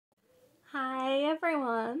Hi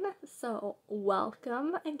everyone! So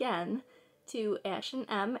welcome again to Ash and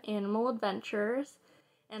M Animal Adventures,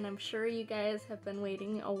 and I'm sure you guys have been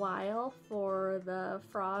waiting a while for the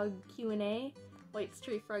frog Q&A, White's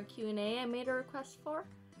Tree Frog Q&A I made a request for.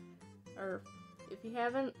 Or if you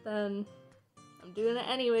haven't, then I'm doing it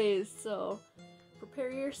anyways, so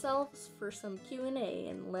prepare yourselves for some Q&A,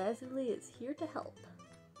 and Lazuli is here to help.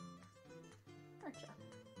 Aren't ya?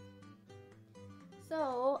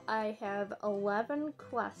 So I have 11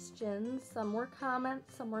 questions. Some were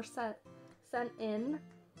comments, some were sent in.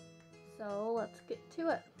 So let's get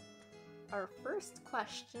to it. Our first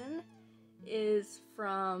question is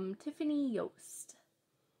from Tiffany Yost.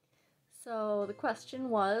 So the question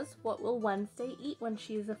was, what will Wednesday eat when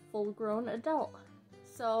she's a full-grown adult?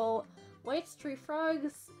 So White's tree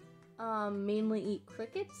frogs mainly eat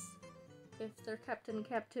crickets if they're kept in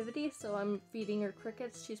captivity, so I'm feeding her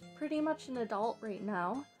crickets. She's pretty much an adult right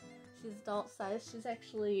now. She's adult size. She's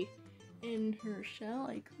actually in her shell.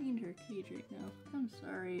 I cleaned her cage right now. I'm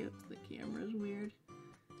sorry if the camera's weird.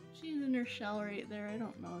 She's in her shell right there. I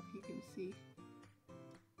don't know if you can see.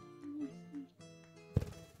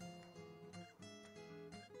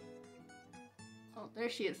 Oh, there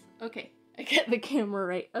she is. Okay, I got the camera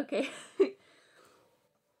right. Okay.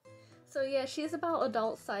 So yeah, she's about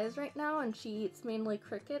adult size right now, and she eats mainly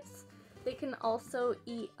crickets. They can also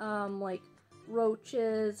eat like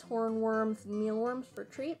roaches, hornworms, and mealworms for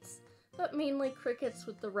treats, but mainly crickets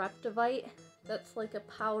with the Reptivite. That's like a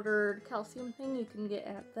powdered calcium thing you can get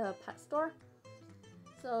at the pet store.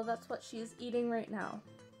 So that's what she's eating right now.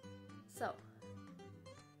 So,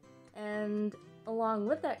 and along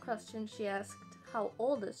with that question, she asked, how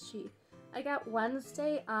old is she? I got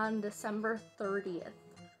Wednesday on December 30th.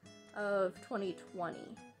 Of 2020,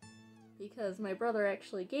 because my brother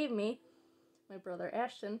actually gave me, my brother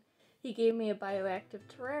Ashton, he gave me a bioactive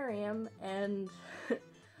terrarium, and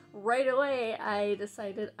right away I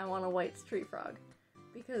decided I want a White's tree frog,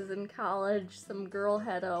 because in college some girl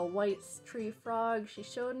had a White's tree frog she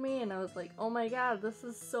showed me, and I was like, oh my god, this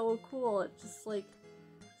is so cool. It just like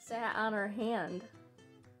sat on her hand.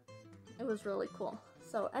 It was really cool.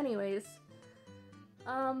 So anyways,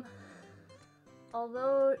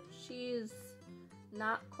 although she's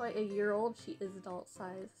not quite a year old, she is adult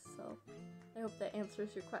size, so I hope that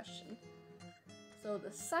answers your question. So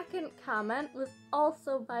the second comment was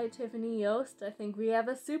also by Tiffany Yost. I think we have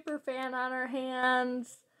a super fan on our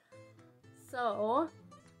hands. So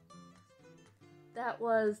that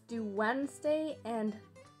was, do Wednesday and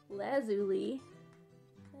Lazuli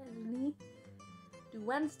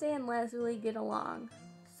get along?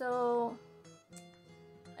 So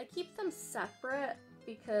I keep them separate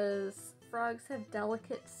because frogs have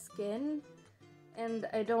delicate skin, and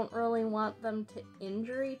I don't really want them to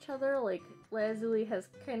injure each other. Like, Lazuli has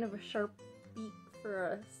kind of a sharp beak for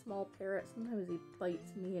a small parrot. Sometimes he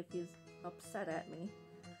bites me if he's upset at me.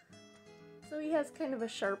 So he has kind of a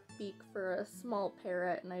sharp beak for a small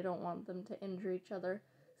parrot, and I don't want them to injure each other.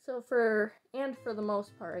 So for the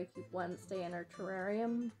most part, I keep Wednesday in our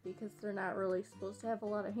terrarium because they're not really supposed to have a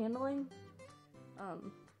lot of handling.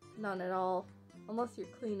 None at all, unless you're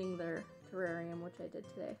cleaning their terrarium, which I did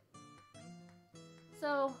today.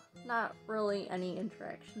 So, not really any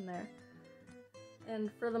interaction there.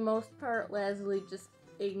 And for the most part, Lazuli just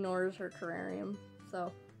ignores her terrarium,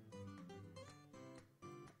 so,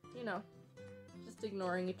 you know, just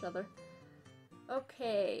ignoring each other.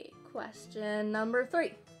 Okay, question number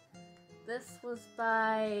 3. This was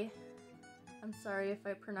by, I'm sorry if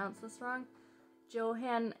I pronounce this wrong,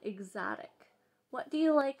 Johan Exotic. What do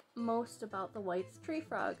you like most about the White's tree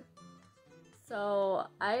frog? So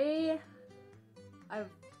I've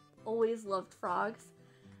always loved frogs,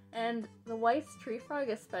 and the White's tree frog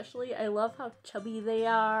especially, I love how chubby they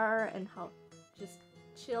are and how just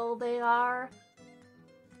chill they are.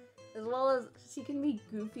 As well as she can be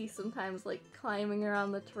goofy sometimes, like climbing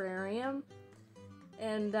around the terrarium.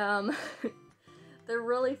 And they're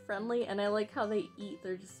really friendly, and I like how they eat.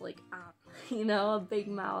 They're just like, you know, a big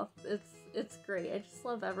mouth. It's great. I just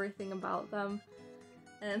love everything about them.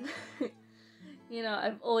 And, you know,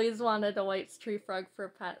 I've always wanted a White's tree frog for a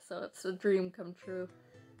pet, so it's a dream come true.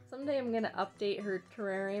 Someday I'm gonna update her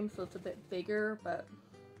terrarium so it's a bit bigger, but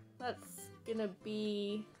that's gonna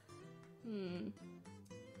be,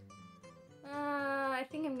 I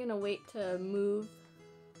think I'm gonna wait to move.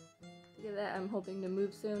 Look at that, I'm hoping to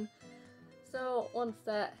move soon. So once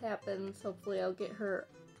that happens, hopefully I'll get her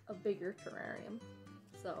a bigger terrarium.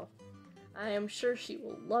 So I am sure she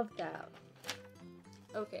will love that.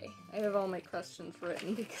 Okay, I have all my questions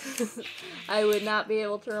written because I would not be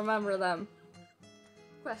able to remember them.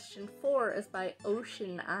 Question 4 is by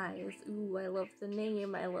Ocean Eyes. Ooh, I love the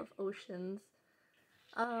name. I love oceans.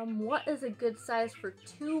 What is a good size for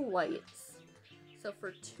 2 whites? So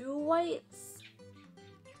for 2 whites,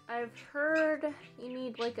 I've heard you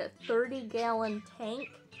need like a 30-gallon tank,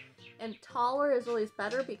 and taller is always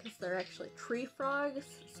better because they're actually tree frogs,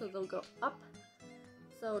 so they'll go up.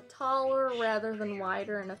 So taller rather than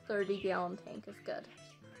wider, and a 30-gallon tank is good.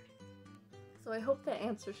 So I hope that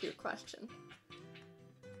answers your question.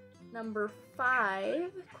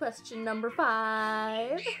 Question number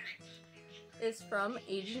 5 is from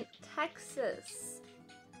Agent Texas.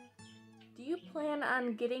 Do you plan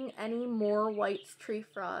on getting any more White's tree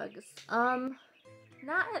frogs?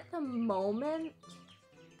 Not at the moment,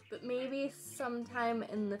 but maybe sometime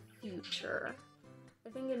in the future. I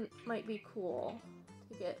think it might be cool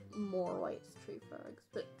to get more White's tree frogs,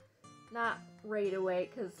 but not right away,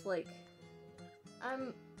 because like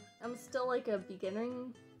I'm still like a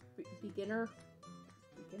beginning.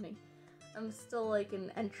 I'm still like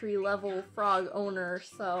an entry-level frog owner,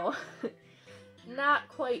 so not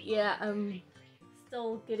quite yet. I'm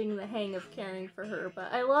still getting the hang of caring for her,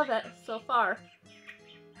 but I love it so far.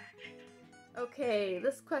 Okay,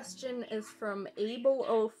 this question is from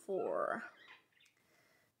Abel04.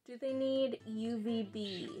 Do they need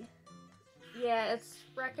UVB? Yeah, it's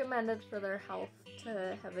recommended for their health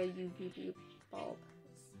to have a UVB bulb.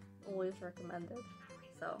 It's always recommended.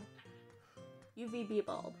 So, UVB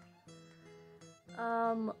bulb.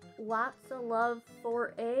 Lots of love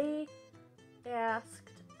for A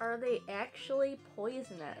asked, are they actually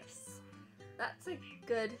poisonous? That's a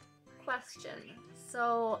good question.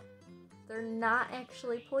 So, they're not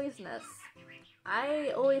actually poisonous.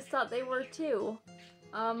 I always thought they were too.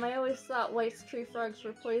 I always thought White's tree frogs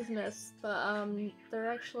were poisonous, but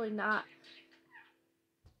they're actually not.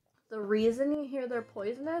 The reason you hear they're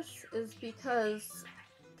poisonous is because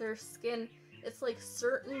their skin, it's like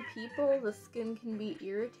certain people, the skin can be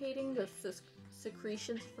irritating, the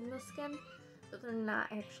secretions from the skin, but they're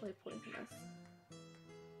not actually poisonous.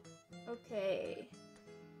 Okay,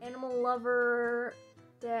 Animal Lover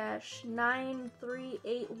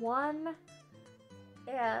 -9381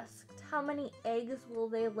 asked, how many eggs will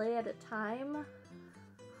they lay at a time?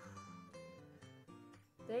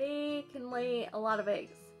 They can lay a lot of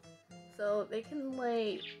eggs. So they can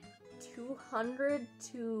lay 200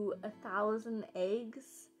 to 1,000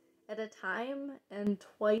 eggs at a time, and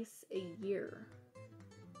twice a year,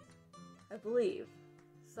 I believe.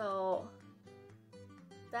 So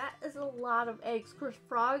that is a lot of eggs. Of course,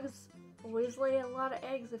 frogs always lay a lot of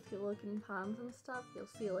eggs. If you look in ponds and stuff, you'll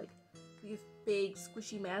see like these big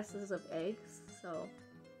squishy masses of eggs. So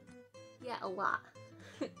yeah, a lot.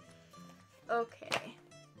 Okay.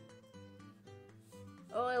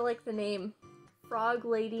 Oh, I like the name. Frog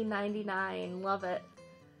Lady 99. Love it.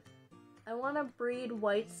 I want to breed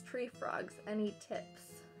White's tree frogs. Any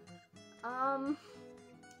tips?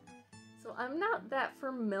 So I'm not that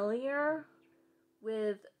familiar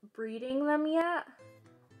with breeding them yet.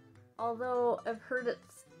 Although I've heard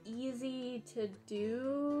it's easy to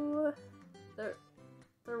do. They're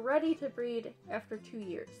ready to breed after 2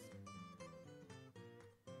 years.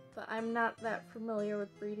 But I'm not that familiar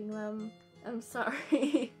with breeding them. I'm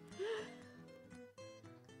sorry.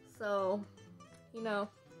 So, you know,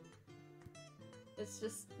 it's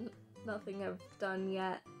just nothing I've done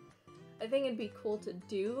yet. I think it'd be cool to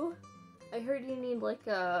do. I heard you need like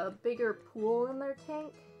a bigger pool in their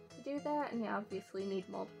tank to do that, and you obviously need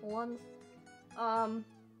multiple ones.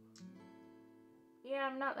 Yeah,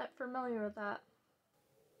 I'm not that familiar with that.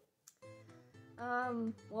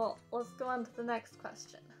 Well, let's go on to the next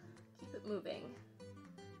question. Keep it moving.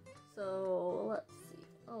 So, let's see.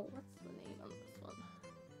 Oh, what's the name on this one?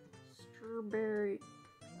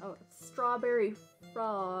 Strawberry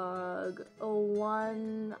Frog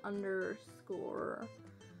 01 _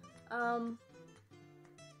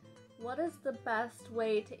 what is the best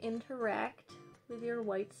way to interact with your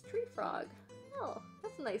White's tree frog? Oh,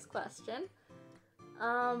 that's a nice question.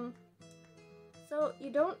 So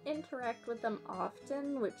you don't interact with them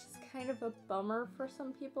often, which is kind of a bummer for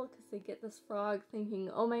some people because they get this frog thinking,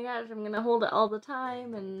 oh my gosh, I'm gonna hold it all the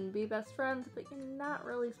time and be best friends, but you're not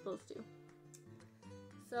really supposed to.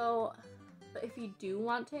 So, but if you do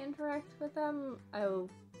want to interact with them, I will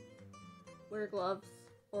wear gloves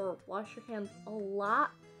or wash your hands a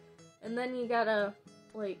lot, and then you gotta,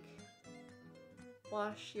 like,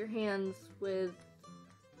 wash your hands with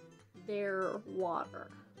their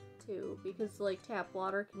water too, because like tap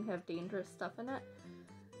water can have dangerous stuff in it.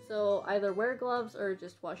 So either wear gloves or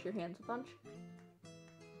just wash your hands a bunch.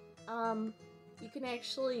 You can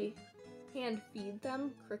actually hand feed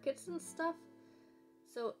them crickets and stuff.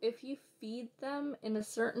 So if you feed them in a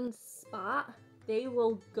certain spot, they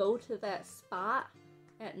will go to that spot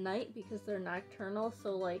at night because they're nocturnal.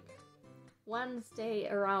 So like Wednesday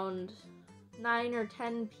around 9 or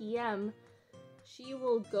 10 p.m., she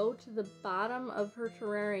will go to the bottom of her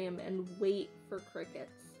terrarium and wait for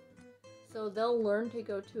crickets. So they'll learn to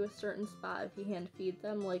go to a certain spot if you hand feed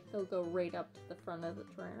them, like they'll go right up to the front of the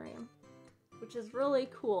terrarium, which is really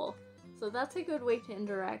cool. So that's a good way to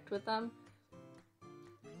interact with them.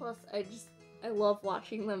 Plus, I love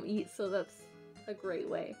watching them eat, so that's a great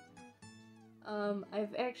way.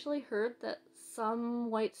 I've actually heard that some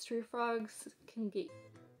white tree frogs can get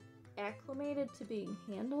acclimated to being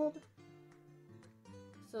handled.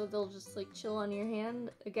 So they'll just like chill on your hand.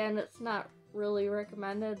 Again, it's not really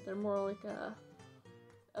recommended. They're more like a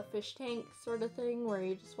fish tank sort of thing where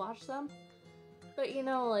you just watch them. But you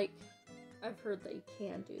know, like, I've heard that you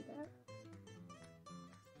can do that.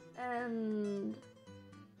 And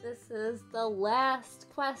this is the last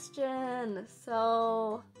question.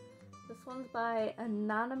 So this one's by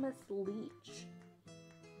Anonymous Leech.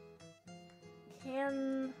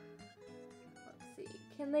 Can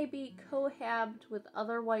they be cohabbed with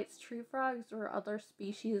other white tree frogs or other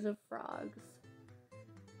species of frogs?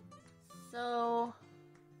 So,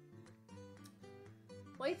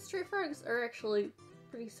 white tree frogs are actually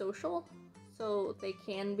pretty social, so they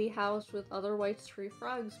can be housed with other white tree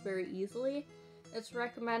frogs very easily. It's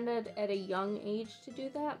recommended at a young age to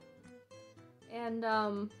do that. And,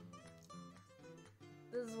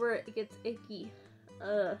 this is where it gets icky.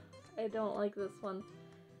 I don't like this one.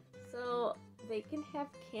 So, they can have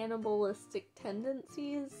cannibalistic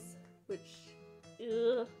tendencies, which,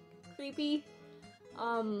 creepy.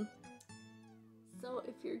 So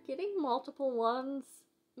if you're getting multiple ones,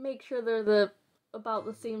 make sure they're about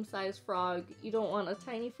the same size frog. You don't want a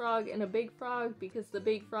tiny frog and a big frog because the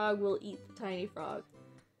big frog will eat the tiny frog.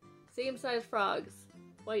 Same size frogs,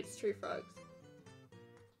 white tree frogs.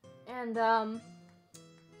 And,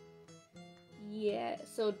 yeah,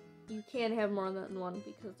 so you can have more than one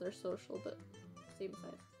because they're social, but same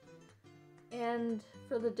size. And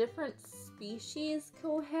for the different species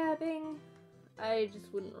cohabbing, I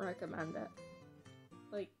just wouldn't recommend it.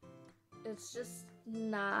 Like, it's just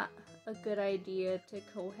not a good idea to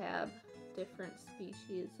cohab different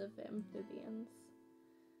species of amphibians.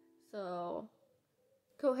 So,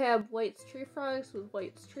 cohab white tree frogs with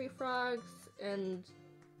white tree frogs, and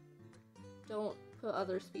don't put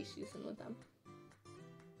other species in with them.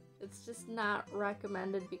 It's just not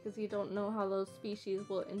recommended because you don't know how those species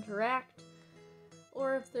will interact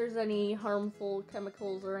or if there's any harmful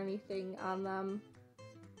chemicals or anything on them.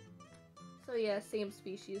 So yeah, same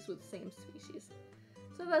species with same species.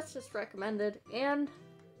 So that's just recommended. And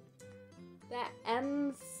that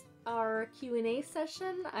ends our Q&A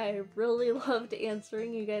session. I really loved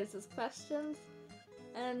answering you guys' questions.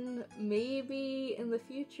 And maybe in the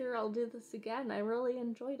future I'll do this again. I really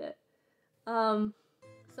enjoyed it.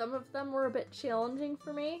 Some of them were a bit challenging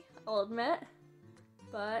for me, I'll admit,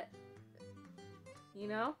 but, you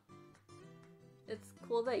know, it's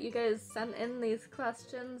cool that you guys sent in these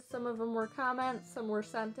questions. Some of them were comments, some were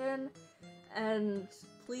sent in, and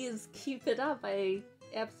please keep it up. I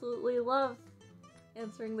absolutely love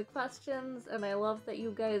answering the questions, and I love that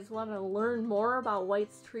you guys want to learn more about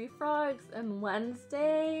white tree frogs and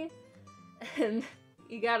Wednesday, and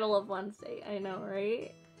you gotta love Wednesday, I know,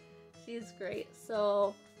 right? She's great.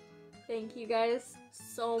 So thank you guys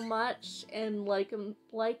so much, and like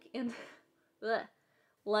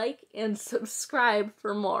and subscribe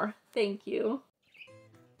for more. Thank you.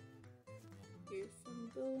 Here's some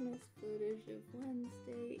bonus footage of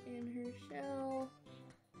Wednesday in her shell.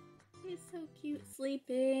 He's so cute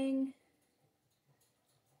sleeping.